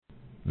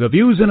The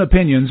views and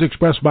opinions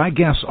expressed by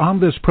guests on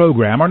this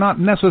program are not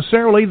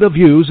necessarily the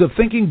views of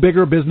Thinking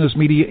Bigger Business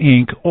Media,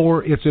 Inc.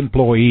 or its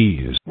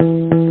employees.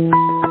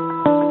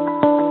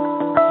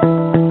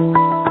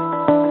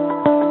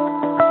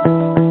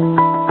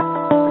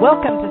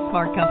 Welcome to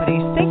Smart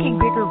Company's Thinking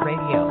Bigger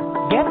Radio.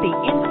 Get the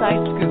inside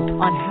scoop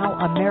on how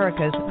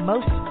America's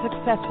most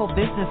successful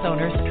business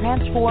owners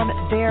transform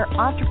their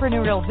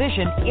entrepreneurial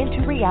vision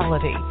into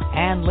reality.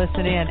 And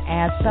listen in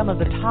as some of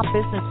the top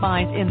business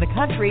minds in the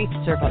country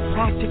serve up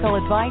practical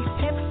advice,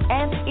 tips,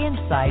 and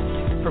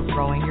insights for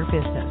growing your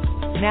business.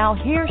 Now,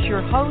 here's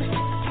your host,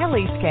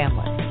 Kelly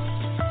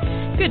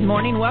Scanlon. Good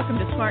morning. Welcome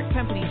to Smart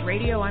Companies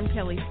Radio. I'm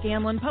Kelly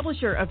Scanlon,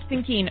 publisher of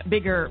Thinking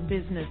Bigger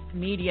Business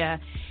Media.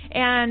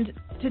 And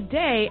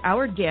today,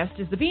 our guest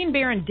is the Bean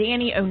Baron,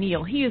 Danny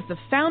O'Neill. He is the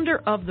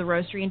founder of The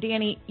Roastery. And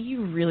Danny,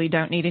 you really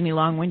don't need any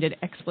long-winded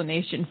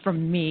explanation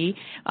from me.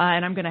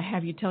 And I'm going to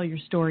have you tell your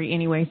story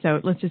anyway, so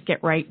let's just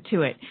get right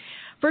to it.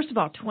 First of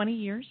all, 20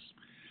 years.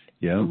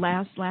 Yeah.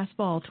 Last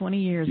fall, 20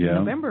 years. Yeah. In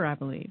November, I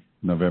believe.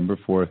 November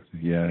 4th.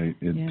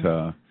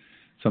 Yeah.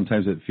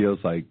 Sometimes it feels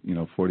like,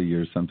 40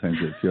 years. Sometimes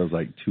it feels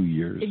like 2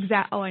 years.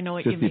 Exactly. Oh, I know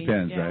what you mean. It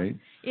depends, yeah. right?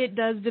 It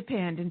does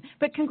depend.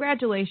 But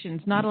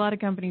congratulations. Not a lot of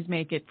companies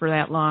make it for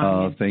that long.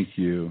 Oh, thank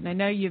you. I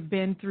know you've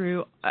been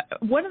through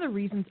one of the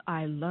reasons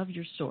I love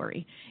your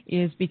story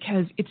is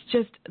because it's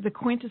just the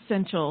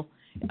quintessential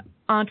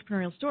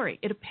entrepreneurial story.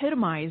 It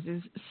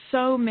epitomizes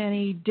so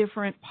many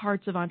different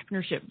parts of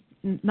entrepreneurship,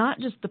 not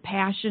just the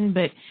passion,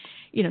 but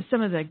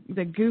some of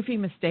the goofy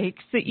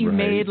mistakes that you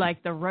made,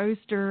 like the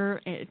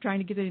roaster, trying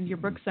to get it into your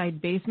Brookside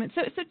basement.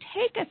 So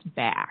take us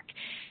back.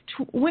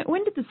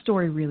 When did the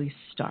story really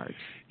start?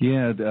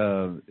 Yeah,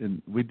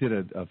 and we did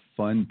a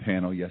fun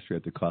panel yesterday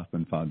at the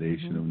Kauffman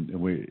Foundation,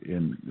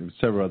 and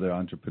several other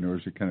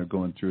entrepreneurs are kind of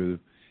going through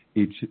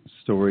each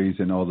stories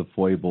and all the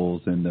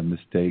foibles and the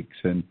mistakes.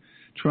 And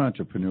true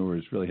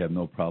entrepreneurs really have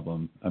no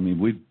problem. I mean,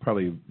 we'd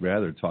probably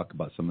rather talk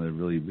about some of the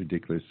really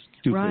ridiculous,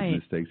 stupid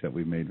mistakes that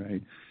we made,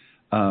 right?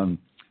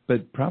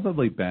 But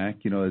probably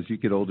back, as you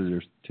get older,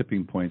 there's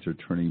tipping points or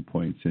turning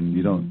points, and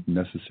you don't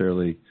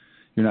necessarily,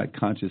 you're not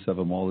conscious of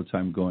them all the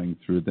time going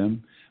through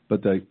them.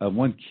 But the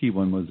one key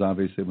one was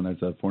obviously when I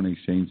was a foreign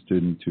exchange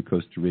student to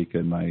Costa Rica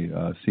in my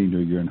senior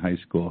year in high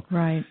school.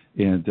 Right.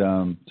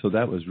 And so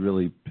that was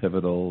really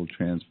pivotal,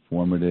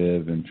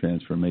 transformative, and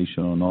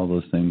transformational and all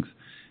those things.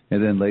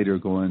 And then later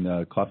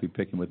going coffee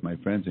picking with my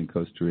friends in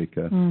Costa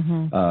Rica.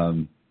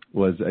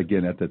 Was,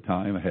 again, at the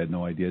time, I had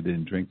no idea,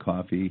 didn't drink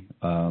coffee,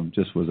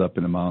 just was up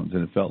in the mountains,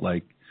 and it felt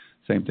like,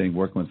 same thing,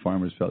 working with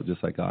farmers felt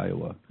just like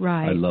Iowa.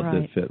 Right, I loved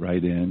it, fit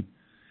right in.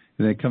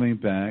 And then coming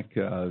back,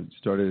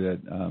 started at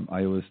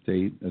Iowa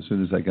State as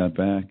soon as I got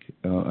back,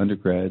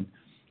 undergrad,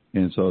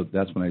 and so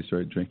that's when I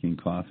started drinking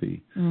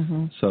coffee.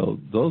 So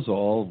those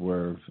all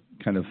were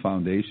kind of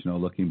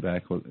foundational looking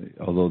back,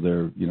 although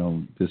they're,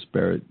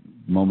 disparate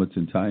moments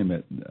in time,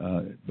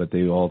 but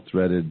they all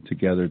threaded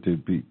together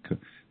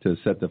to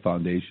set the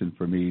foundation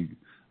for me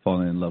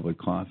falling in love with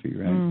coffee,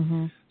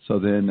 right? So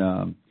then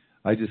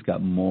I just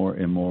got more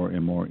and more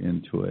and more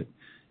into it.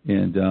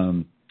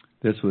 And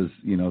this was,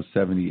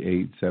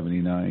 78,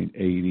 79,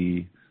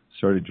 80,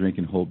 started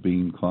drinking whole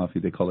bean coffee.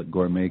 They call it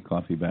gourmet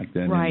coffee back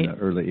then in the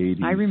early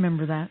 80s. I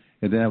remember that.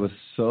 And then I was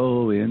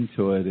so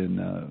into it in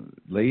the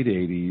late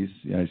 80s.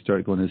 I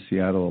started going to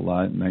Seattle a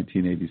lot in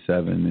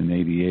 1987 and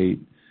 88.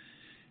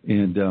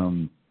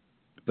 And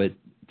but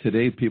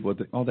today people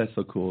think, oh, that's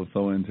so cool,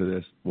 so into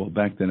this. Well,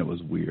 back then it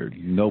was weird.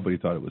 Nobody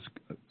thought it was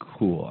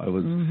cool.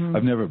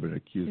 I've never been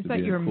accused of being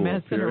cool. You were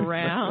messing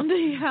around.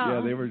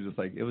 Yeah, they were just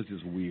like, it was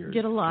just weird.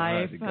 Get a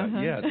life.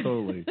 Yeah,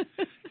 totally.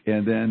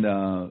 And then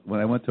when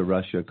I went to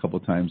Russia a couple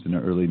times in the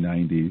early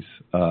 90s,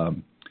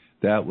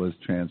 that was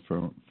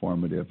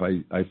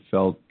transformative. I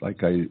felt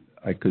like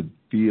I could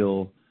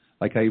feel,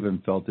 like I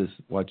even felt this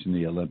watching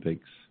the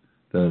Olympics,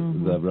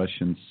 the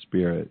Russian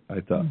spirit.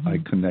 I thought I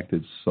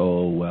connected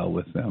so well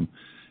with them.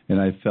 And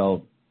I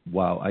felt,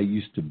 wow, I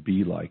used to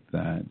be like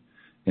that,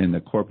 and the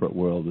corporate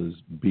world is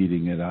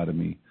beating it out of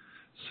me.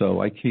 So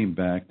I came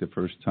back the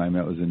first time,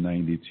 that was in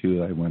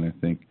 92, I went, I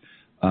think,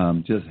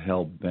 just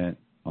hell-bent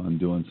on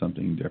doing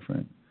something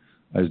different.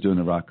 I was doing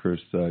the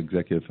Rockhurst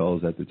Executive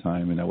Fellows at the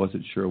time, and I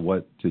wasn't sure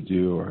what to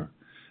do,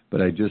 but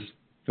I just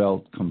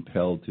felt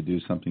compelled to do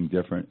something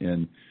different.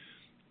 And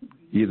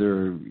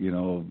either,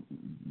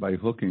 by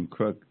hook and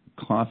crook,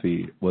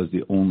 coffee was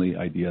the only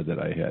idea that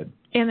I had.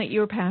 And that you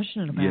were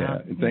passionate about. Yeah,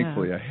 and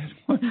thankfully I had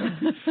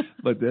one.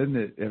 But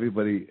then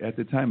everybody, at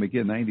the time,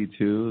 again,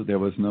 92, there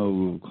was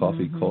no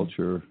coffee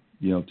culture,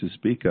 to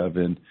speak of.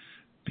 And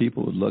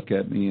people would look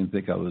at me and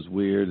think I was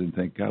weird and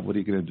think, God, what are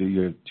you going to do?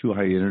 You're too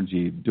high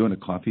energy. Doing a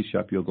coffee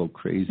shop, you'll go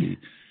crazy.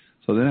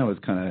 So then I was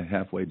kind of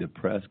halfway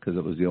depressed because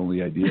it was the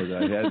only idea that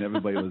I had, and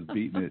everybody was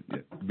beating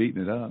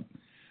it up.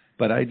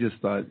 But I just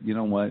thought, you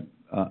know what?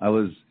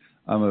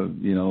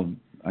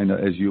 I know,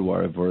 as you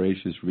are, a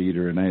voracious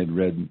reader, and I had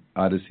read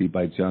Odyssey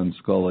by John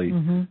Scully,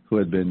 who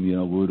had been,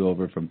 wooed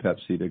over from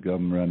Pepsi to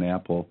Gum Run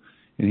Apple,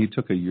 and he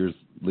took a year's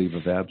leave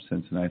of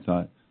absence, and I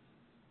thought,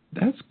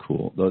 that's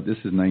cool. Though this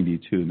is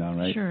 92 now,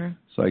 right? Sure.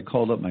 So I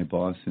called up my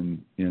boss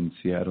in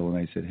Seattle and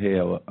I said, hey,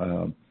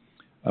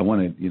 I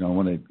want to,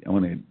 I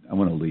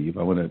want to leave.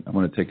 I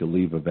want to take a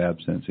leave of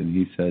absence. And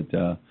he said,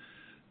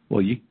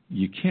 well,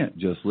 you can't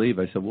just leave.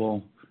 I said,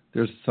 well,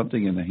 there's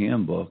something in the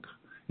handbook.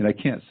 And I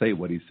can't say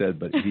what he said,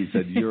 but he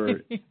said,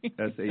 you're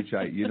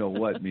S-H-I, you know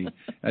what, me.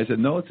 I said,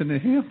 no, it's in the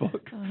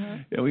handbook. Uh-huh.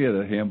 And we had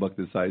a handbook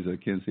the size of a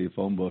Kansas City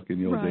phone book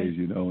in the old days,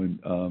 you know.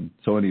 And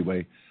so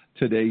anyway,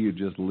 today you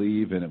just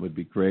leave and it would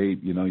be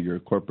great. You know, you're a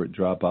corporate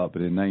dropout.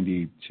 But in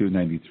 92,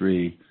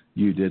 93,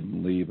 you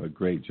didn't leave. A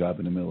great job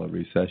in the middle of a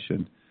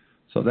recession.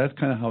 So that's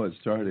kind of how it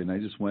started. And I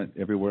just went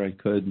everywhere I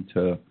could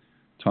to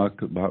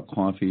talk about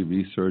coffee,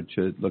 research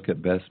it, look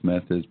at best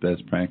methods,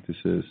 best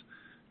practices.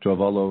 Drove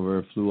all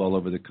over, flew all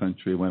over the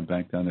country, went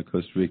back down to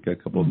Costa Rica a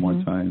couple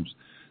more times.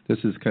 This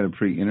is kind of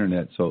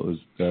pre-internet, so it was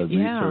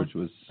research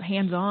was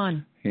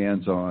hands-on.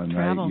 Hands-on,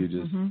 travel. Right?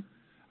 You just.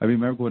 I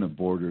remember going to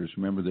Borders.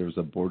 Remember there was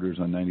a Borders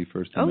on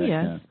 91st and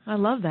yes, I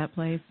love that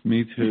place.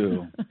 Me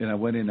too. And I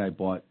went in, I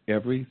bought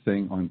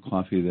everything on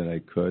coffee that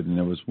I could, and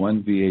there was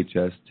one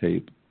VHS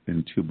tape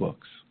and 2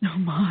 books. Oh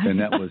my! And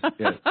that was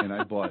it. And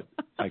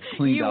I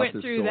cleaned you out the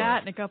store. You went through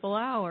that in a couple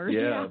hours.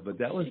 Yeah, but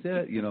that was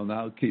it. You know,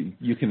 now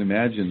you can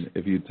imagine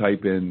if you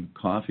type in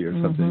coffee or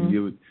something,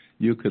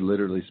 you could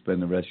literally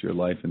spend the rest of your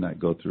life and not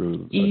go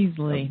through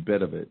easily a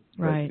bit of it.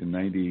 Right. But in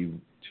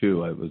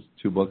 92, I was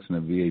 2 books and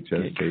a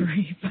VHS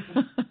tape.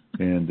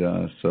 And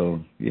so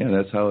yeah,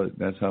 that's how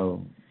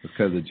it's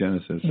kind of the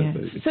genesis of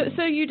it.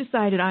 So you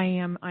decided I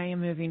am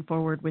moving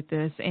forward with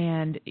this,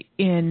 and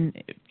in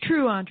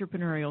true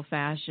entrepreneurial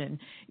fashion,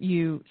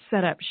 you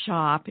set up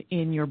shop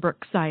in your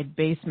Brookside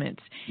basement,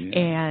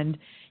 and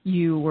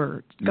you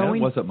were going.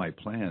 That wasn't my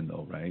plan,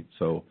 though, right?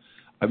 So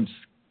I'm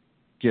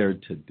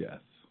scared to death.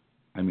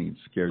 I mean,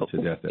 scared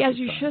to death. As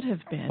you should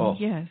have been. Oh,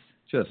 yes.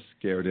 Just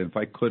scared, and if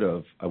I could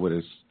have, I would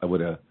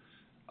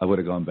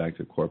have gone back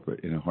to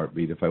corporate in a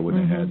heartbeat if I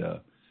wouldn't have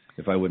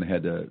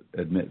had to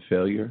admit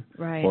failure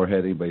or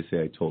had anybody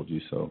say I told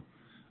you so.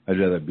 I'd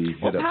rather be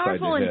head upside the head.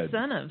 Powerful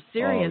incentive,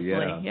 seriously.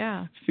 Oh,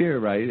 yeah. Fear,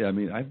 right? I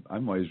mean,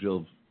 I'm always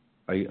real.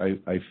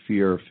 I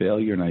fear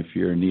failure and I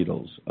fear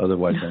needles.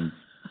 Otherwise,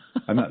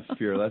 I'm not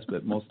fearless,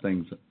 but most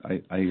things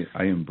I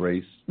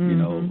embrace. You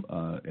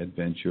know,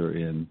 adventure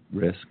and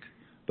risk.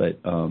 But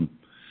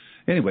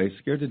anyway,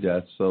 scared to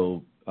death.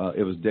 So.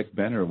 It was Dick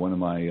Benner, one of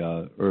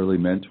my early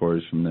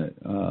mentors from the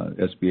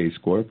SBA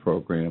SCORE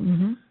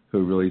program,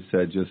 who really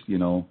said, just, you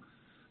know,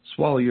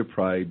 swallow your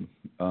pride,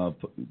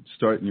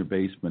 start in your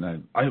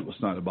basement. I was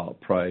not about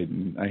pride,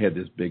 and I had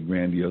this big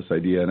grandiose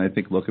idea, and I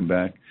think looking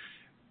back,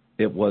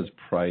 it was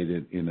pride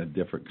in a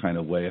different kind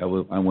of way. I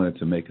wanted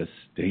to make a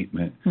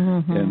statement,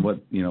 and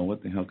what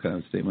the hell kind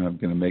of statement I'm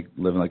going to make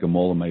living like a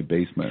mole in my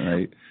basement,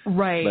 right?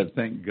 Right. But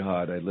thank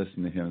God I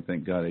listened to him, and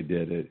thank God I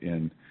did it,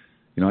 and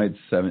you know, I had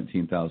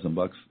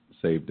 $17,000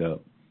 saved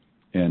up,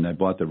 and I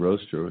bought the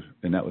roaster,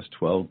 and that was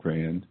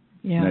 $12,000.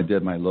 Yeah. And I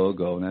did my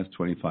logo, and that's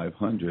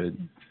 $2,500.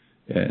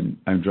 And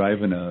I'm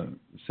driving a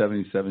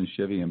 '77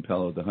 Chevy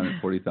Impala with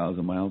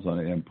 140,000 miles on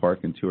it, and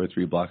parking 2 or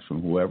 3 blocks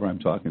from whoever I'm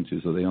talking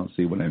to, so they don't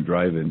see when I'm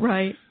driving.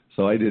 Right.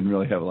 So I didn't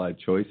really have a lot of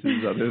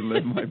choices other than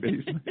live in my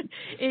basement.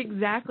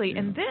 Exactly. Yeah.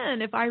 And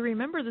then, if I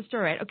remember the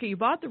story right, okay, you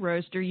bought the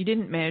roaster, you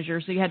didn't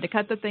measure, so you had to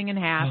cut the thing in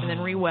half and then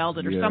re-weld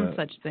it or some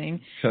such thing.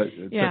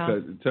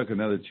 It took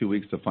another 2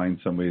 weeks to find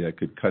somebody that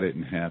could cut it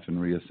in half and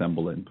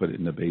reassemble it and put it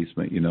in the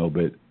basement, you know.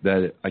 But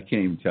that I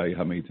can't even tell you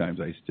how many times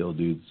I still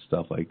do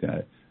stuff like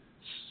that.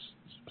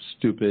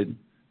 Stupid.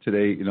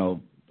 Today, you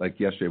know, like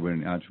yesterday,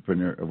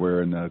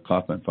 we're in the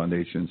Kauffman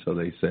Foundation, so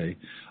they say,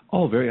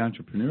 oh, very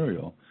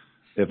entrepreneurial.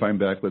 If I'm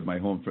back with my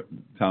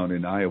hometown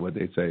in Iowa,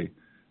 they say,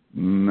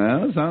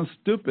 no, that sounds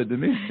stupid to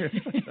me.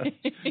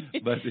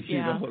 But, you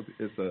know,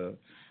 it's a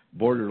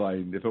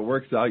borderline. If it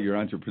works out, you're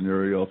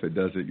entrepreneurial. If it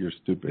doesn't, you're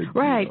stupid.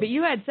 Right, you know? But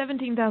you had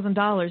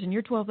 $17,000, and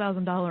your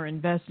 $12,000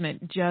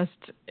 investment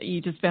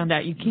you just found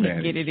out you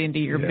can't get it into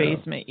your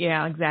basement.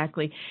 Yeah,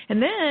 exactly.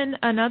 And then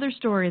another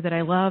story that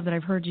I love that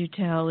I've heard you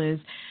tell is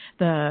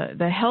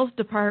the health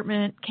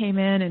department came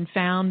in and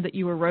found that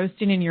you were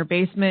roasting in your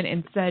basement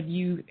and said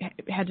you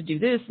had to do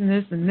this and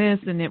this and this,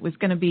 and it was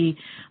going to be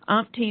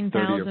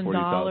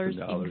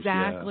 $10,000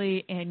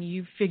 exactly, and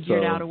you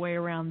figured out a way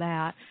around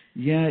that.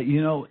 Yeah,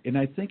 you know, and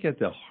I think at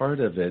the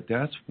heart of it,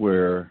 that's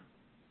where,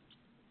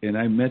 and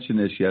I mentioned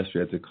this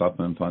yesterday at the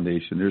Kauffman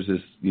Foundation, there's this,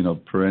 you know,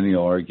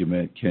 perennial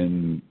argument,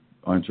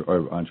 are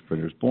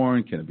entrepreneurs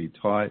born, can it be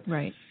taught?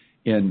 Right.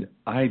 And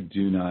I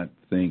do not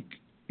think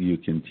you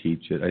can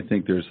teach it. I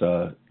think there's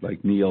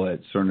like Neil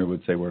at Cerner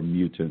would say, we're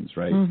mutants,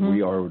 right?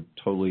 We are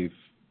totally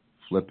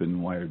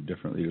flipping wired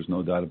differently. There's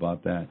no doubt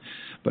about that.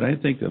 But I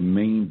think the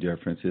main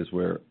difference is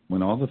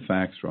when all the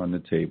facts are on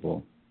the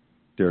table,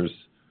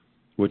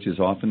 which is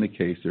often the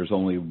case, there's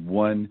only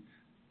one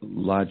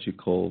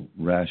logical,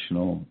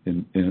 rational,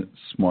 and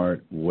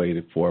smart way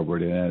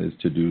forward, and that is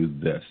to do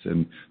this.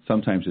 And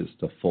sometimes it's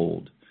to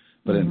fold.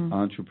 But an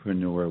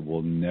entrepreneur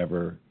will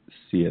never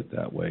see it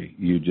that way.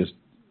 You just,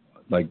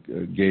 like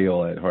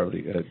Gail at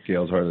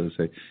Gail's Harley would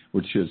say,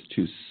 we're just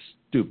too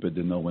stupid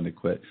to know when to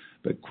quit.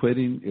 But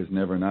quitting is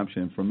never an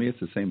option. And for me, it's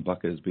the same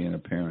bucket as being a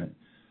parent.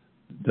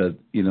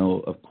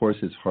 Of course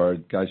it's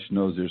hard. Gosh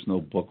knows there's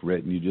no book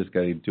written. You just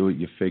got to do it.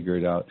 You figure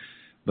it out.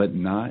 But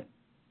not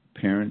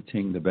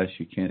parenting the best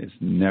you can is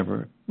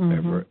never,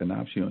 ever an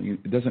option.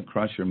 It doesn't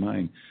cross your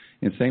mind.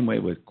 In the same way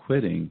with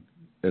quitting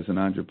as an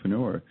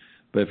entrepreneur.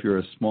 But if you're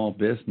a small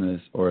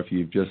business, or if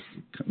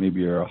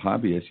maybe you're a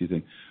hobbyist, you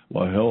think,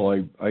 well, hell,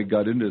 I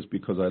got into this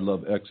because I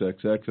love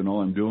XXX, and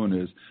all I'm doing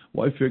is,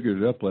 I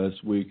figured it up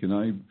last week, and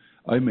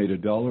I made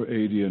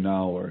 $1.80 an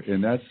hour.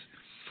 And that's,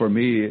 for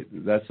me,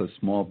 that's a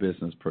small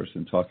business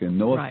person talking.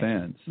 No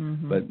offense,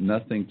 but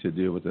nothing to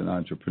do with an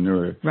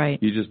entrepreneur. Right.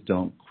 You just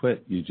don't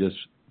quit. You just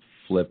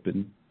flip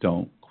and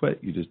don't quit.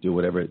 You just do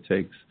whatever it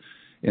takes.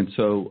 And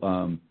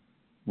so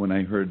when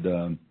I heard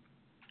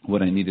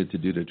what I needed to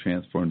do to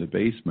transform the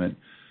basement,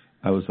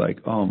 I was like,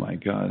 oh my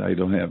God, I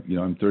don't have,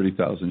 I'm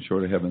 30,000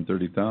 short of having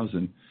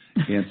 30,000.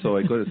 And so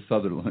I go to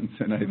Sutherland's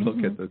and I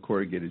look at the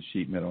corrugated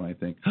sheet metal and I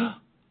think,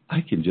 I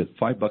can just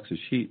 $5 a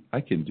sheet.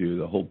 I can do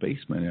the whole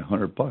basement at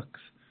 $100.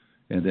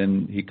 And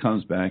then he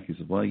comes back. He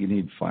says, well, you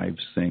need 5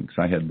 sinks.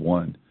 I had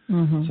 1.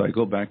 So I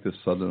go back to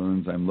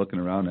Sutherland's. I'm looking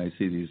around and I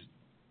see these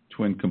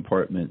twin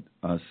compartment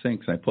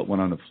sinks. I put one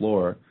on the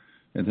floor,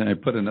 and then I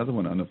put another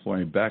one on the floor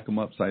and I back them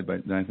up side by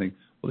side. And I think,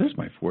 well, there's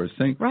my 4th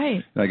sink.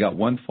 Right. And I got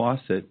 1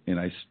 faucet, and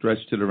I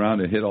stretched it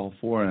around and hit all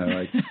 4, and I'm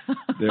like,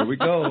 there we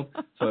go.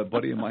 So a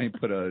buddy of mine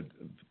put a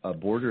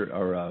border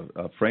or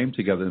a frame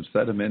together and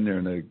set them in there,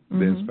 and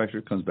the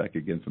inspector comes back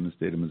again from the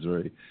state of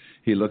Missouri.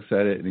 He looks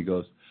at it, and he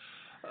goes,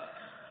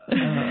 he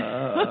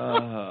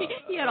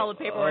had all the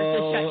paperwork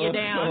to shut you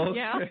down.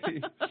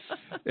 Okay. Yeah.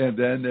 And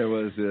then there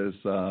was this,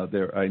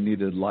 I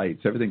needed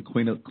lights, everything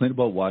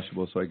cleanable,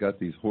 washable, so I got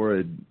these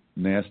horrid,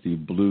 nasty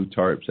blue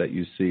tarps that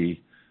you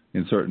see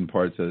in certain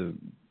parts of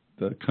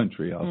the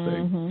country, I'll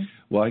say.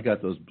 Well, I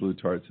got those blue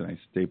tarps, and I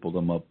stapled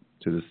them up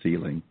to the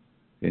ceiling.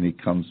 And he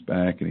comes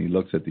back, and he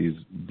looks at these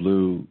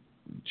blue,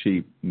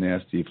 cheap,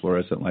 nasty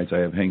fluorescent lights I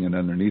have hanging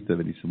underneath of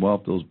it. He said, well,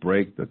 if those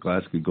break, the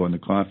glass could go into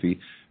coffee.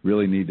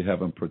 Really need to have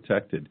them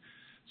protected.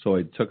 So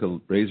I took a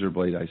razor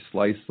blade, I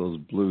sliced those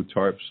blue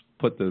tarps,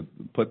 put the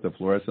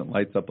fluorescent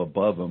lights up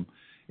above them,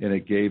 and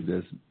it gave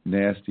this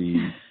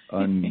nasty,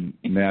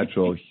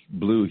 unnatural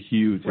blue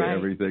hue to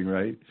everything,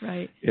 right?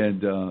 Right.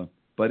 And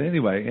but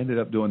anyway, I ended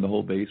up doing the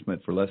whole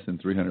basement for less than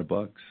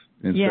 $300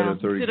 instead of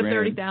 $30,000. Instead of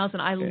 $30,000.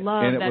 I love that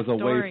story. And it was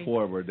a way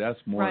forward. That's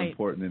more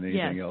important than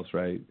anything else,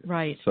 right?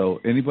 Right. So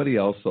anybody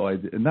else?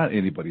 Not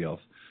anybody else.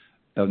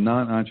 A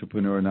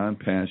non-entrepreneur,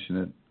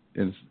 non-passionate.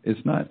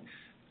 It's not.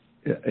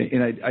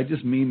 And I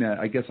just mean that.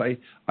 I guess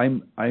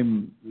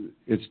I'm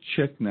it's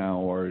chic now,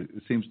 or it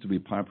seems to be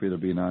popular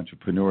to be an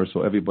entrepreneur.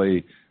 So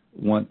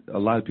a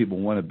lot of people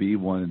want to be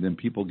one, and then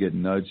people get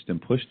nudged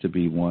and pushed to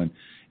be one.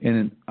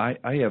 And I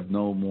have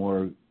no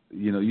more.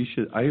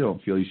 I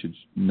don't feel you should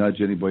nudge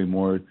anybody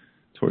more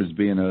towards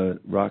being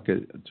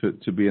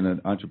to being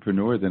an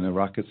entrepreneur than a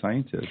rocket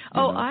scientist.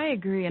 I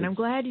agree, and I'm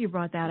glad you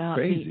brought that up.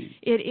 Crazy.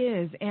 It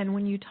is, and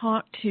when you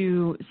talk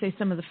to, say,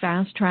 some of the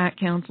fast track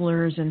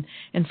counselors and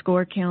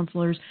SCORE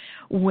counselors,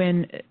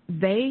 when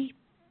they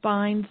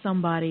find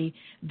somebody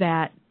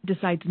that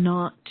decides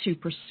not to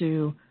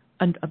pursue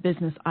a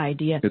business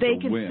idea, they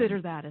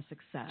consider that a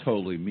success.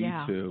 Totally, me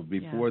too.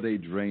 Before they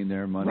drain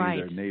their money,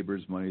 their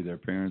neighbors' money, their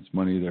parents'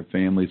 money, their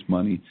family's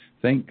money,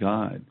 thank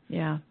God.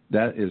 Yeah.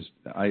 That is,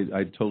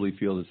 I totally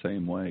feel the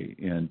same way.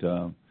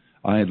 And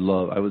I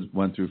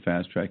went through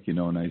Fast Track,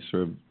 and I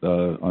served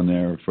on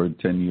there for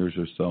 10 years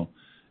or so,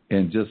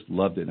 and just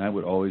loved it. And I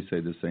would always say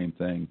the same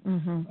thing.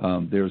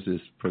 There's this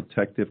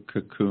protective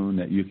cocoon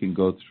that you can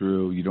go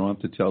through. You don't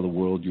have to tell the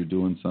world you're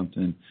doing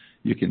something.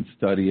 You can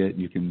study it.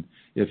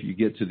 If you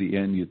get to the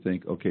end, you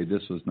think, okay,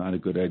 this was not a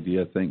good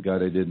idea. Thank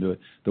God I didn't do it.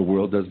 The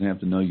world doesn't have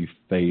to know you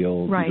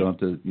failed. Right. You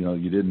don't have to,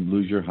 you didn't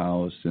lose your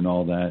house and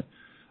all that.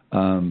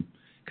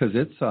 Because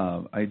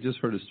I just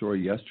heard a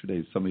story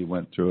yesterday. Somebody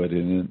went through it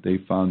and they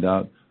found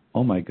out,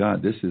 oh my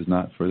God, this is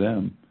not for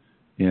them.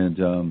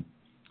 And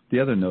the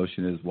other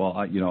notion is, well,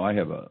 I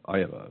have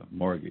a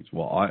mortgage.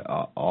 Well,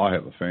 I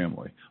have a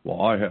family.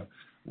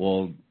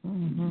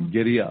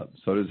 Giddy up.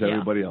 So does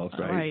everybody else,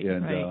 right?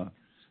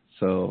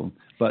 So,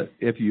 but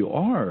if you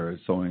are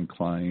so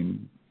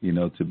inclined,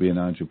 to be an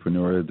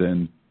entrepreneur,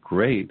 then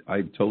great.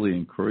 I totally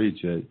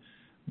encourage it.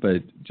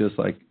 But just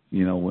like,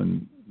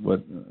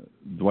 what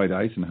Dwight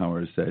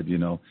Eisenhower said,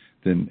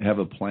 then have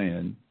a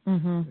plan.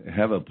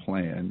 Have a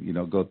plan.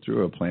 Go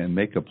through a plan,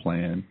 make a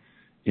plan,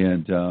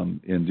 and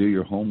do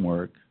your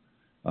homework.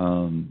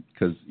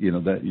 Because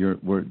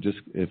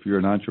if you're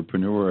an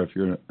entrepreneur, if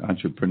you're an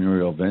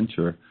entrepreneurial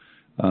venture,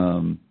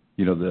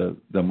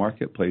 the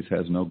marketplace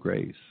has no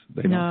grace.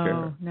 They don't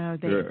care. No,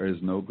 there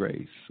is no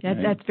grace.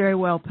 That's very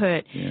well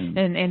put. Yeah.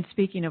 And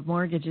speaking of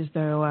mortgages,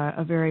 though,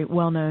 a very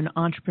well-known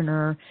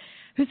entrepreneur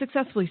who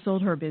successfully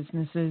sold her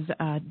businesses,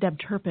 Deb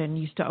Turpin,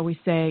 used to always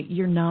say,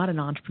 you're not an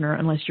entrepreneur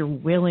unless you're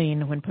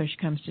willing, when push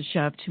comes to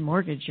shove, to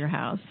mortgage your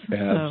house.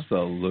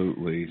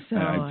 Absolutely. So,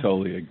 I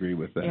totally agree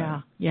with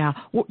that. Yeah.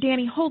 Well,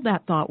 Danny, hold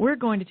that thought. We're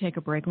going to take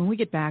a break. When we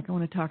get back, I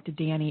want to talk to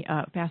Danny,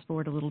 fast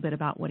forward a little bit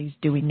about what he's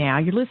doing now.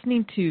 You're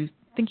listening to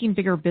Thinking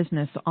Bigger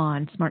Business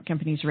on Smart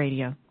Companies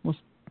Radio. We'll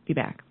be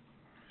back.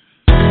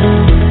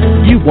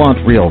 You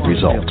want real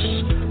results.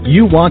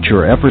 You want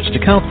your efforts to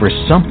count for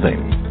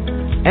something.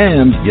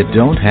 And you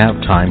don't have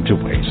time to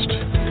waste.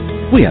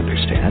 We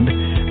understand.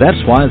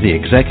 That's why the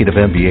Executive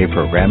MBA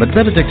program at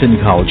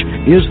Benedictine College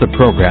is the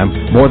program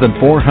more than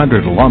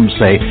 400 alums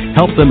say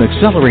help them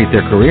accelerate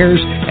their careers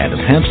and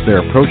enhance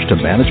their approach to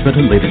management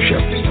and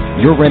leadership.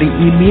 You're ready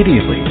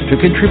immediately to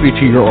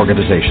contribute to your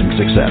organization's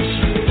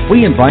success.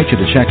 We invite you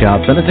to check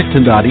out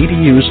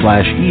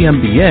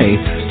benedictine.edu/EMBA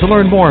to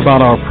learn more about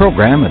our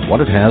program and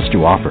what it has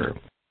to offer.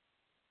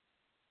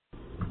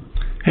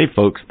 Hey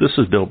folks, this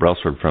is Bill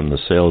Brelsford from the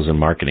Sales and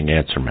Marketing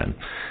Answerman.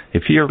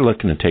 If you're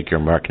looking to take your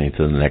marketing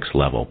to the next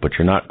level, but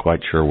you're not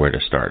quite sure where to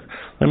start,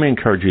 let me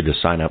encourage you to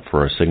sign up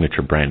for a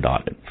signature brand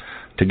audit.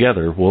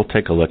 Together, we'll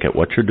take a look at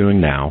what you're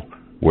doing now,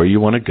 where you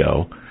want to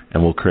go,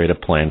 and we'll create a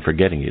plan for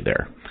getting you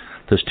there.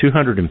 This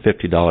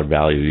 $250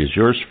 value is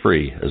yours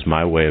free as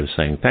my way of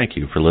saying thank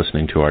you for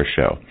listening to our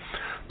show.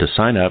 To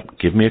sign up,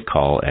 give me a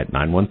call at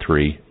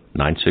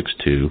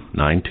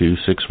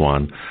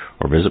 913-962-9261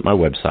 or visit my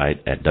website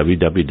at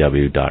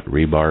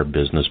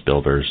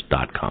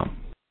www.rebarbusinessbuilders.com.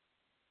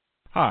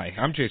 Hi,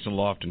 I'm Jason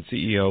Lofton,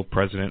 CEO,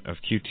 President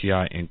of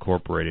QTI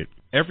Incorporated.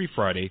 Every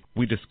Friday,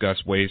 we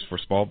discuss ways for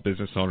small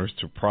business owners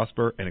to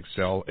prosper and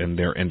excel in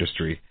their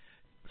industry.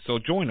 So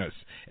join us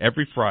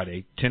every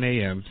Friday, 10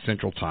 a.m.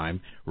 Central Time,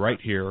 right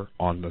here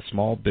on the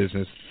Small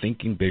Business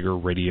Thinking Bigger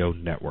Radio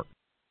Network.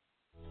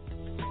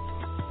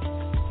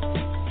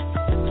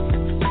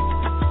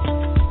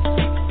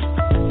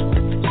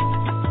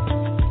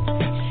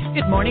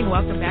 Good morning.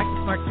 Welcome back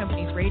to Smart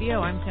Companies Radio.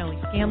 I'm Kelly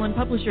Scanlon,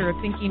 publisher of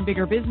Thinking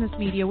Bigger Business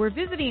Media. We're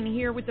visiting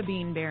here with the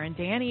Bean Baron,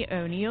 Danny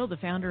O'Neill, the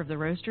founder of The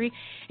Roastery,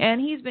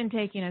 and he's been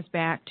taking us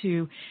back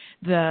to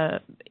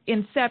the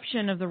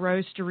inception of the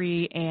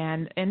Roastery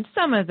and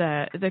some of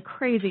the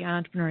crazy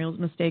entrepreneurial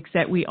mistakes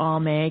that we all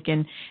make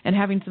and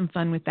having some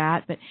fun with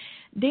that. But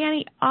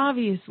Danny,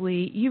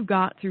 obviously, you've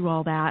got through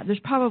all that. There's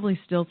probably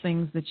still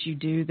things that you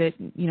do that,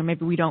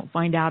 maybe we don't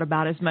find out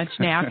about as much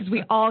now because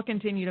we all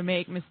continue to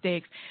make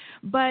mistakes.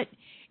 But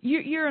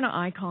you're an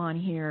icon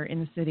here in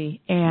the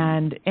city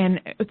and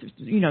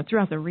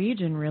throughout the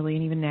region, really,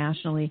 and even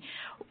nationally.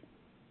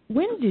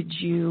 When did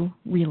you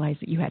realize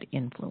that you had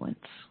influence?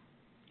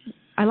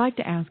 I like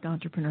to ask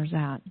entrepreneurs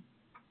that.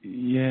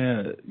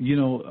 Yeah,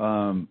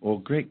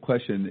 great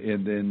question.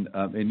 And then,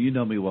 and you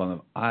know me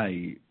well,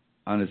 I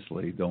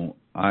honestly don't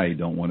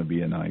want to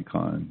be an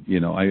icon.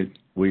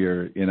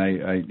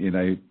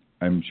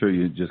 I'm sure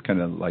you just kind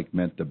of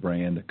meant the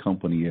brand the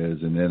company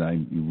is, and then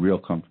I'm real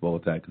comfortable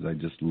with that because I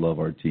just love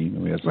our team,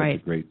 and we have such a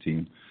great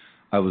team.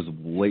 I was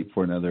late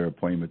for another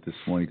appointment this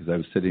morning because I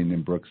was sitting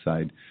in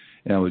Brookside,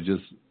 and I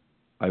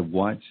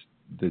watched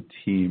the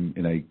team,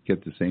 and I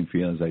get the same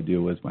feelings I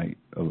do with my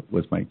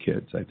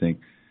kids. I think,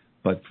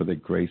 but for the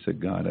grace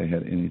of God, I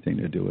had anything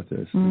to do with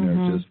this. Mm-hmm. And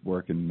they're just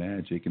working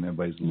magic, and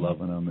everybody's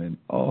loving them. And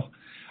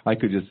I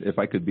could if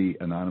I could be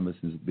anonymous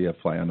and be a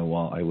fly on the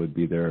wall, I would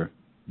be there.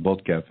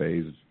 Both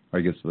cafes, I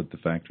guess with the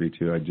factory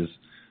too. I just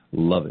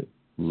love it.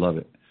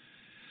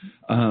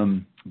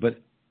 But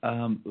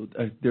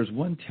there's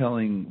one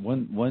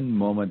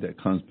moment that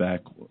comes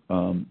back.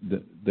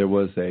 There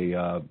was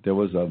a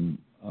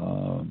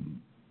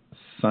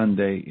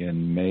Sunday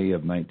in May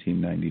of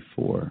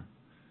 1994,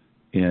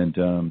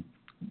 and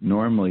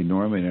normally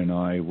Norman and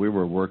I, we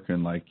were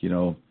working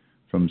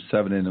from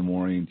 7 in the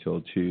morning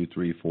till 2,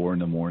 3, 4 in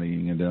the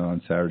morning, and then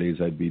on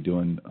Saturdays I'd be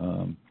doing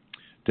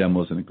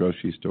demos in the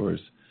grocery stores.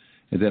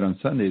 And then on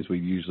Sundays, we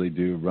usually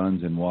do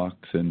runs and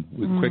walks, and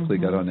we quickly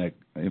got on that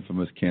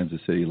infamous Kansas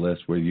City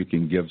list where you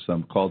can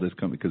call this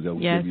company because they'll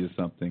give you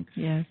something.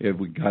 Yes.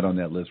 We got on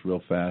that list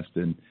real fast.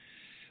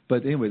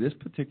 But anyway, this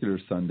particular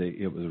Sunday,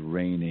 it was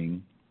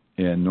raining,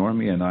 and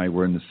Normie and I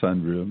were in the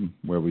sunroom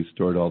where we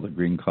stored all the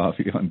green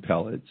coffee on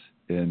pellets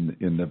in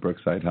the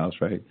Brookside house,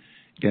 right?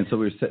 And so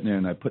we were sitting there,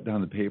 and I put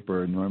down the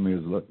paper, and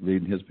Normie was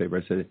reading his paper.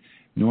 I said,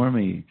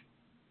 Normie,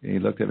 and he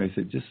looked at me, I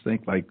said, just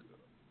think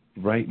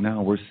right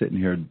now we're sitting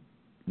here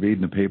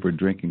reading the paper,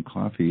 drinking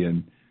coffee,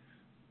 and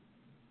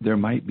there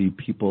might be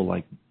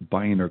people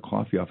buying their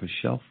coffee off a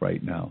shelf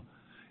right now.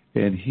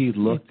 And he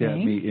looked at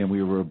me, and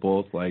we were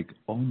both like,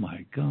 oh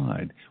my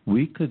God,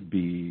 we could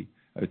be.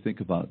 I think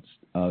about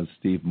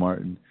Steve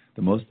Martin.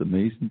 The most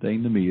amazing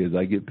thing to me is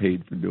I get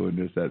paid for doing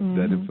this, that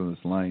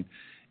infamous line.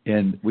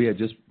 And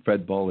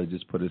Fred Ball had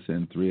just put us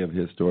in 3 of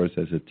his stores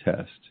as a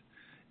test.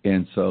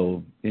 And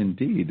so,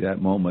 indeed,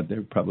 that moment,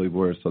 there probably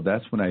were. So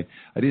that's when I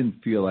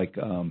didn't feel like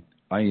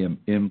I am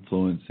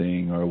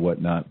influencing or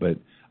whatnot, but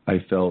I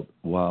felt,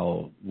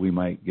 wow, we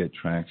might get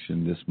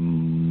traction. This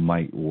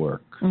might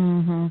work.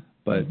 Mm-hmm.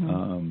 But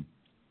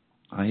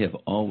I have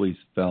always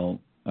felt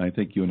I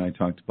think you and I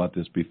talked about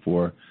this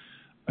before.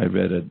 I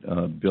read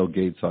a Bill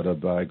Gates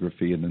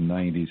autobiography in the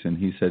 90s, and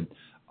he said,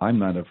 I'm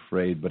not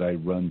afraid, but I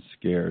run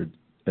scared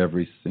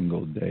every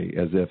single day,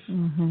 as if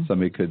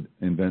somebody could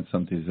invent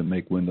something to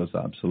make Windows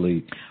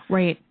obsolete.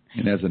 Right.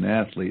 And as an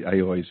athlete,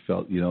 I always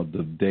felt,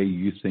 the day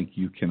you think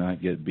you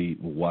cannot get beat,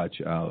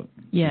 watch out.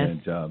 Yes.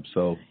 And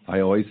so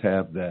I always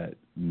have that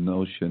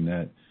notion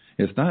that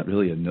it's not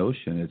really a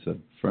notion, it's a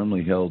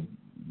firmly held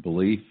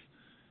belief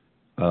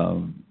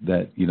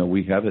that,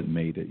 we haven't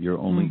made it. You're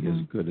only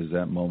as good as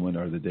that moment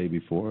or the day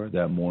before,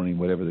 that morning,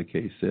 whatever the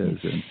case is.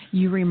 And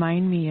you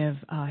remind me of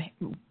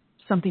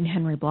something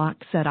Henry Block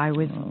said. I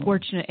was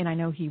fortunate, and I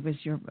know he is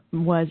your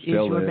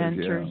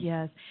mentor,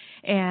 yes.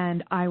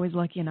 And I was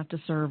lucky enough to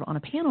serve on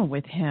a panel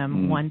with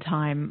him one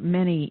time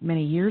many,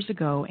 many years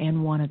ago.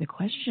 And one of the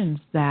questions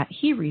that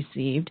he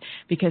received,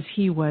 because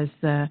he was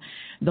the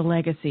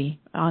legacy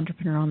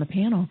entrepreneur on the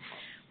panel,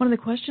 one of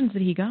the questions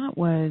that he got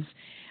was,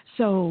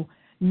 so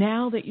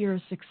now that you're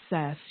a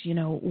success,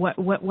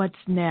 what's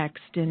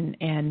next,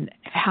 and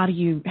how do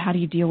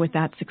you deal with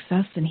that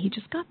success? And he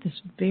just got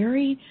this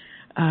very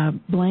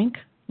blank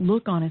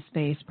look on his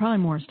face, probably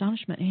more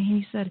astonishment. And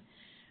he said,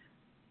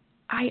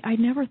 I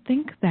never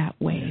think that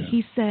way. Yeah.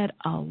 He said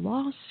a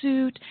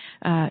lawsuit,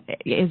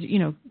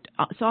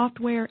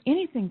 software,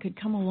 anything could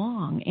come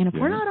along. And if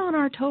we're not on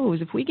our toes,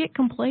 if we get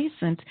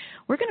complacent,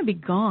 we're going to be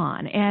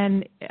gone.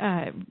 And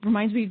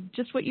reminds me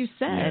just what you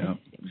said. Yeah.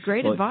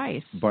 Great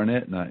advice.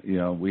 Barnett and I,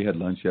 we had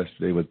lunch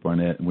yesterday with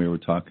Barnett, and we were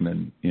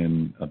talking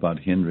about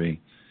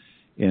Henry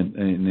and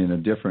in a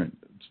different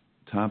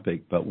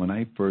topic. But when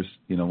I first,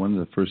 one of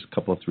the first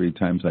couple of 3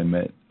 times I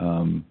met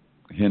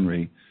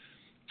Henry,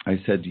 I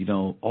said,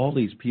 all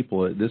these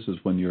people, this is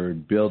when you're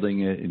building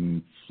it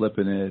and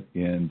flipping it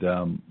and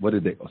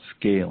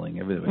scaling,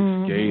 everything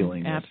was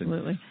scaling.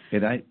 Absolutely.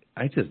 And I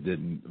just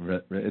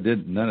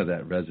none of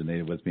that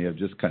resonated with me. I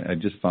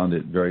just found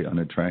it very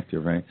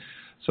unattractive, right?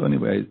 So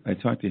anyway, I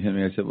talked to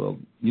Henry. I said, well,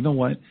 you know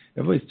what?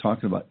 Everybody's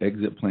talking about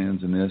exit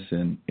plans and this,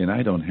 and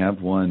I don't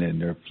have one,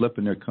 and they're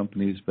flipping their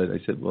companies. But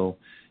I said, well,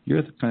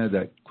 you're kind of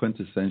that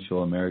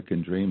quintessential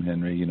American dream,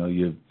 Henry.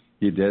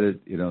 You did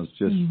it. It's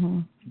just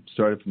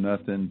started from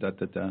nothing. Does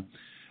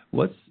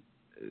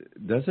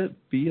it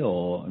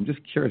feel? I'm just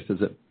curious.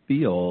 Does it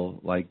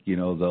feel like the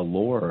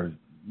lore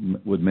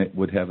would make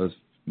us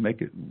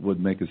think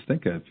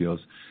it feels?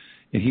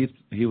 And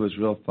he was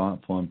real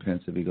thoughtful and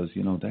pensive. He goes,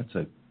 that's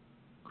a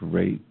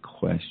great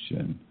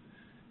question.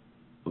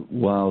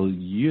 While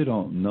you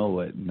don't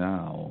know it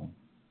now,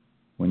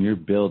 when you're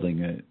building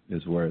it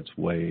is where it's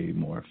way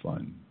more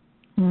fun.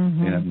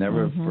 And I've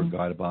never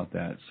forgot about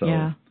that. So.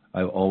 Yeah.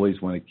 I always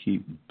want to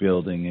keep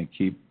building and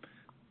keep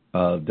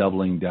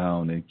doubling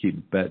down and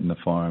keep betting the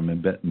farm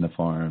and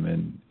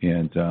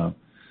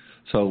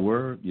so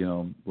we're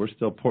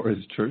still poor as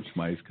church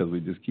mice because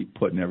we just keep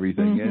putting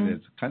everything in.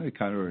 It's kind of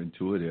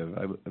counterintuitive.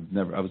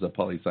 I was a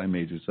poli-sci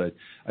major, so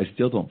I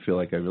still don't feel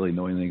like I really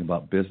know anything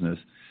about business,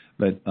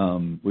 but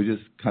we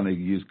just kind of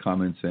use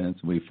common sense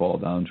and we fall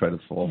down, try to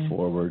fall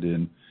forward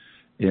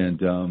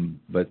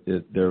but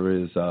there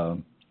is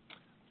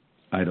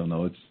I don't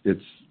know.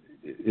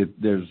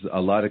 There's a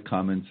lot of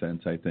common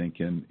sense, I think,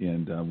 and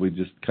we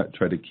just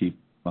try to keep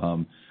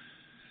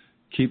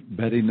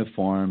betting the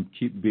farm,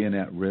 keep being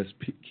at risk,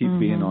 keep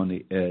being on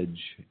the edge,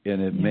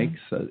 and it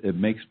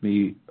makes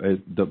me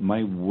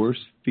my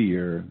worst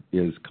fear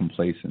is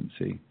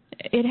complacency.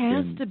 It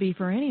has to be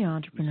for any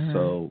entrepreneur.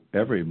 So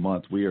every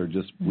month we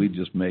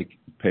just make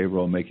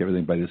payroll, make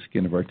everything by the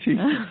skin of our teeth,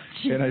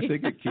 and I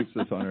think it keeps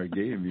us on our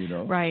game,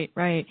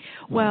 Right.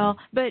 Well,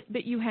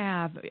 but you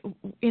have,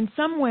 in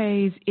some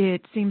ways,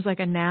 it seems like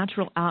a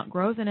natural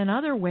outgrowth, and in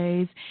other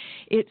ways,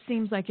 it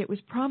seems like it was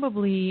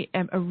probably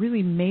a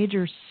really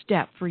major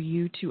step for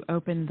you to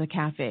open the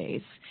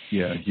cafes.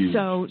 Yeah, huge.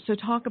 So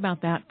talk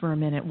about that for a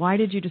minute. Why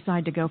did you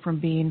decide to go from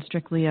being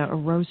strictly a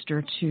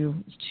roaster to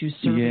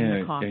serving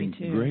the coffee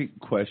too? Great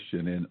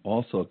question, and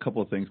also a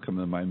couple of things come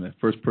to mind. The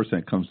first person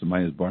that comes to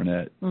mind is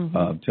Barnett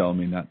telling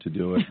me not to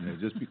do it.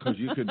 Just because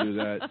you can do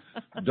that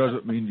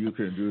doesn't mean you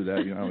can do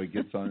that. You know how he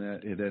gets on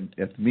that. And then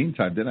at the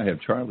meantime, then I have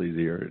Charlie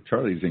here.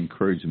 Charlie's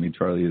encouraging me.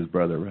 Charlie, his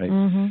brother, right?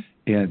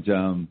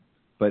 And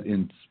but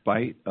in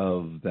spite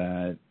of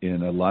that,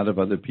 and a lot of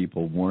other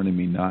people warning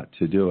me not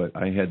to do it,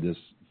 I had this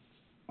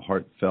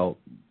heartfelt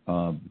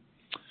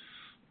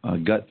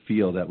gut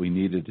feel that we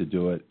needed to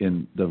do it.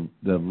 And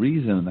the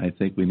reason I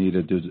think we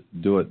needed to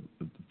do it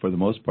for the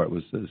most part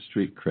was the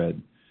street cred.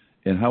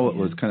 And how it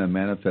was kind of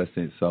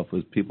manifesting itself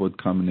was people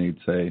would come and they'd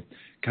say,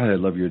 God, I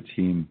love your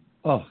team.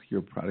 Oh,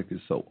 your product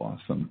is so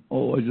awesome.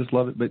 Oh, I just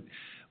love it. But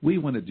we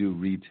want to do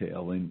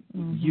retail, and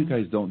you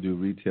guys don't do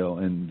retail.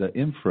 And the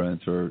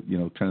inference or,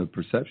 kind of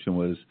perception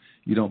was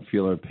you don't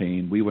feel our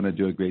pain. We want to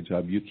do a great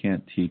job. You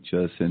can't teach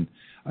us. And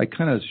I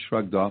kind of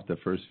shrugged off the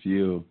first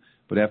few.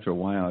 But after a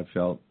while, I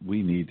felt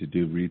we need to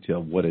do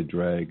retail. What a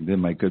drag. Then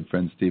my good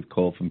friend Steve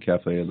Cole from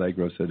Cafe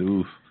Allegro said,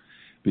 oof,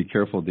 be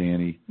careful,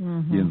 Danny.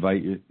 You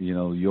invite,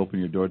 you open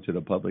your door to the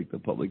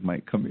public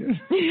might come in.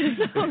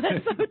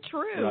 That's so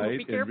true. Right?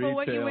 Be careful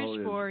what you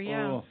wish for,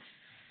 Oh,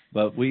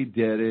 But we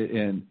did it,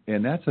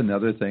 and that's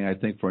another thing I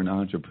think for an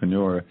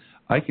entrepreneur.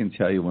 I can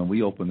tell you when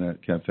we opened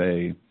that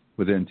cafe,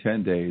 within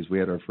 10 days we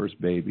had our first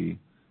baby.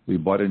 We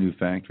bought a new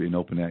factory and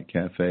opened that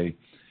cafe.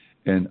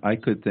 And I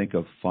could think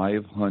of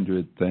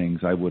 500 things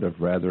I would have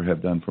rather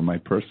have done for my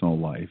personal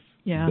life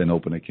than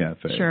open a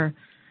cafe. Sure.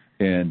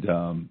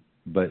 And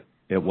but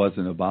it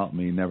wasn't about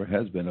me, never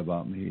has been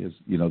about me. Is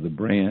the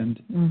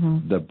brand.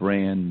 Mm-hmm. The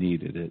brand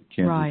needed it.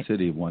 Kansas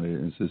City wanted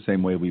it. And it's the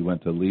same way we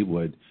went to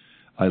Leawood.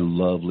 I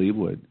love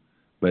Leawood.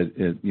 But,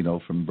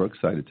 from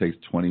Brookside, it takes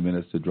 20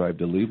 minutes to drive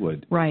to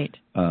Leawood. Right.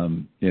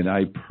 And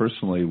I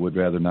personally would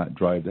rather not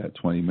drive that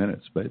 20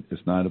 minutes, but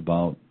it's not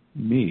about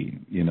me,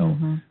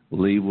 Mm-hmm.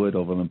 Leawood,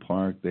 Overland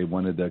Park, they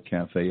wanted a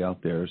cafe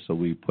out there, so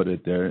we put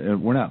it there.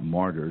 And we're not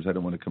martyrs. I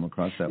don't want to come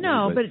across that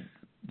way. But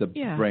the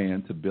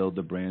brand, to build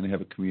the brand,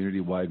 have a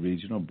community-wide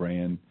regional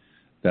brand,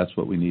 that's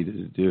what we needed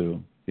to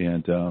do.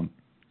 And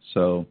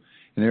so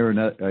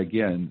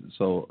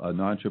an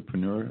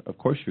entrepreneur, of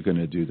course you're going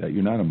to do that.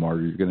 You're not a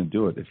martyr. You're going to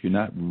do it. If you're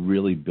not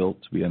really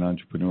built to be an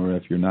entrepreneur,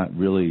 if you're not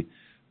really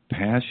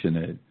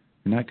passionate,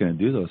 you're not going to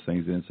do those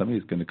things, and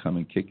somebody's going to come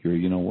and kick your,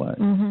 what.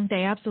 Mm-hmm.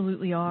 They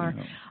absolutely are.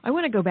 I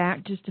want to go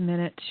back just a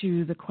minute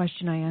to the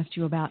question I asked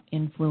you about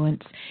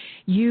influence.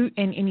 You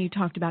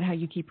talked about how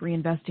you keep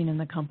reinvesting in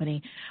the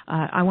company.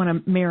 I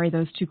want to marry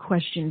those two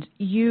questions.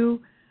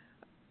 You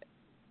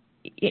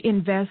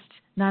invest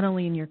not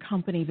only in your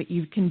company, but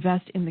you can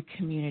invest in the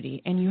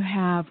community, and you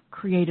have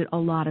created a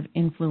lot of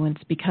influence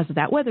because of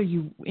that. Whether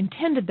you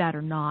intended that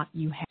or not,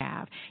 you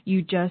have.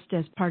 You just,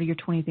 as part of your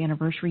 20th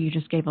anniversary, you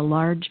just gave a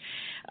large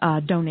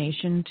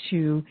donation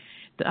to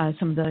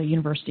some of the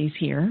universities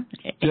here.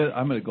 Yeah,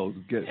 I'm going to go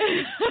get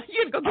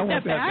You're going to go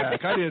get that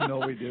back? I didn't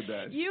know we did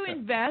that. You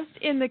invest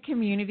in the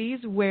communities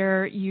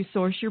where you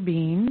source your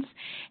beans.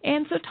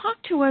 And so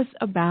talk to us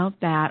about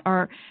that.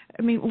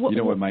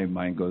 What my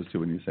mind goes to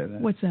when you say that?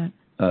 What's that?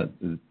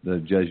 The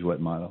Jesuit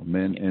model,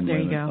 men and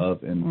women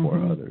of and for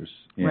others.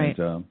 And right.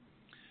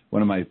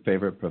 One of my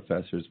favorite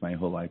professors my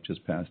whole life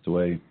just passed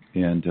away.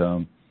 And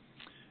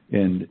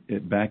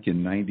back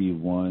in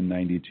 91,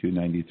 92,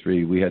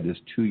 93, we had this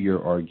 2-year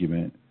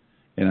argument,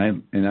 and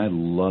I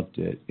loved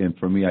it. And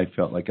for me, I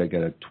felt like I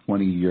got a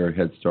 20-year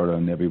head start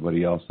on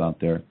everybody else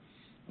out there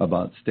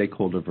about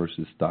stakeholder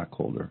versus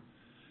stockholder.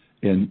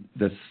 And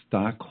the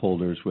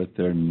stockholders with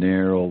their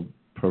narrow,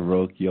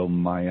 parochial,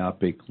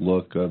 myopic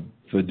look of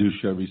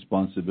fiduciary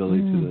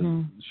responsibility to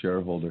the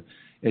shareholder,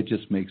 it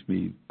just makes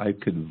me, I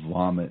could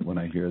vomit when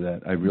I hear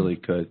that. I really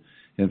could.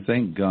 And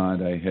thank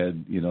God I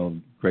had,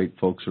 great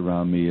folks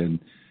around me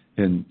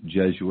and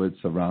Jesuits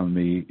around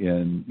me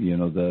and,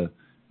 the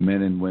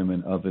men and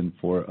women of and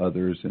for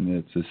others, and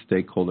it's a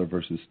stakeholder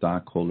versus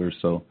stockholder.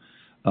 So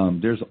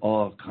there's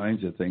all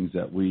kinds of things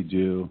that we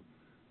do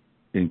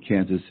in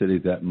Kansas City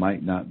that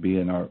might not be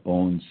in our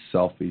own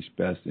selfish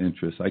best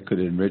interest. I could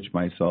enrich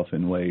myself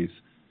in ways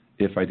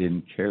if I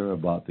didn't care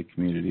about the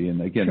community.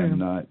 And again, I'm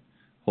not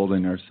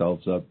holding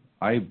ourselves up.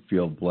 I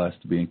feel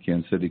blessed to be in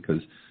Kansas City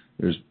because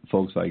there's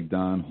folks like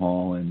Don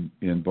Hall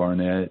and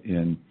Barnett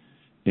and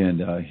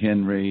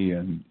Henry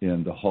and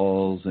the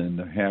Halls and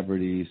the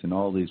Haverdys and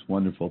all these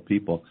wonderful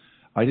people.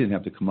 I didn't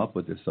have to come up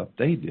with this stuff.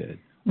 They did.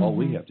 All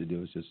we have to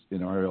do is just,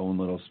 in our own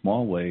little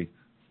small way,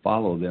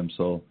 follow them.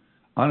 So,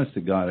 honest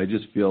to God, I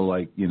just feel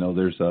like,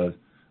 there's a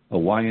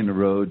Y in the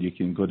road. You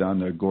can go down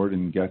to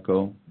Gordon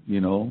Gecko,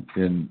 in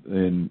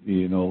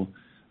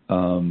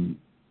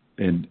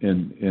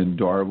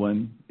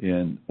Darwin,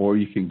 or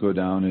you can go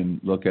down and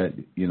look at,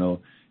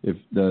 if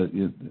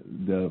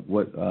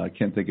I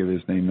can't think of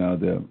his name now.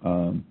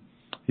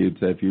 He'd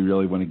say, if you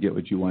really want to get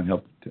what you want,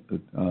 help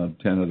 10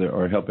 other,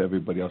 or help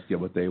everybody else get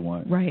what they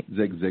want. Right.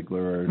 Zig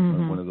Ziglar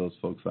or one of those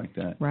folks like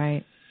that.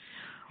 Right.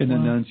 And the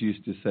nuns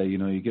used to say,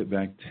 you get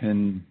back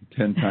 10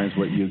 times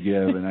what you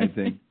give, and I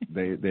think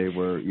they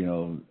were,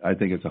 I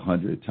think it's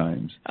 100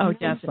 times. Oh,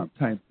 definitely.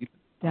 Sometimes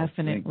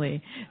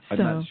definitely. I'm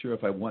not sure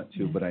if I want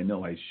to, but I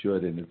know I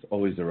should, and it's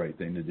always the right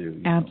thing to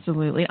do.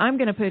 Absolutely. I'm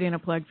going to put in a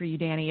plug for you,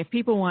 Danny. If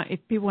people want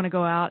to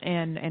go out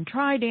and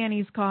try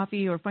Danny's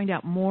coffee or find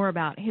out more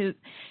about his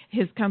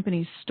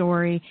company's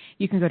story,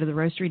 you can go to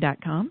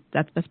theroastery.com.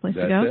 That's the best place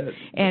to go. It.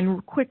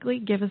 And quickly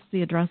give us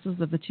the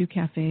addresses of the two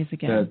cafes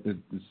again. The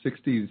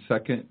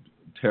 62nd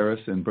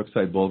Terrace and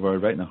Brookside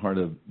Boulevard, right in the heart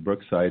of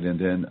Brookside, and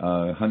then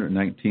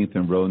 119th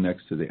and Row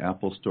next to the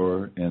Apple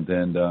Store, and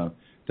then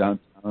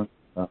downtown.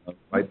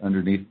 Right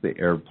underneath the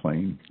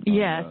airplane.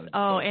 Yes.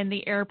 And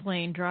the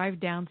airplane. Drive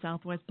down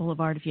Southwest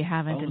Boulevard if you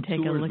haven't, and take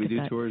a look at that. We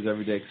do tours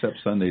every day except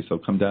Sunday, so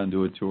come down and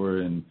do a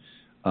tour, and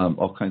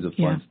all kinds of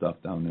fun stuff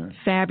down there.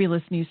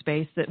 Fabulous new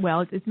space.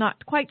 It's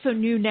not quite so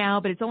new now,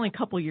 but it's only a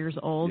couple years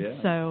old.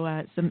 Yeah.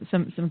 So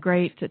some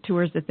great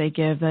tours that they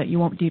give. You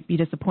won't be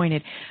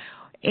disappointed.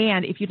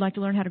 And if you'd like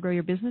to learn how to grow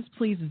your business,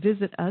 please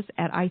visit us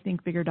at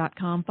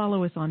ithinkbigger.com.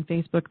 Follow us on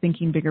Facebook,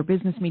 Thinking Bigger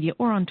Business Media,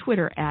 or on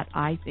Twitter at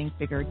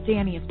ithinkbigger.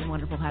 Danny, it's been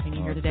wonderful having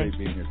you here today. Great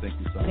being here. Thank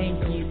you so much.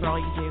 Thank you for all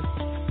you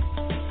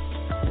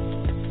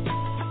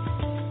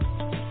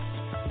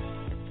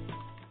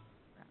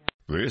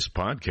do. This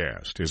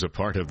podcast is a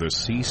part of the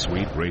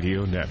C-Suite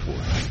Radio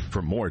Network.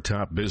 For more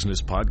top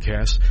business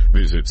podcasts,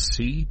 visit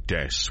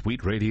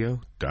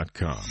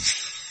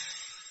c-suiteradio.com.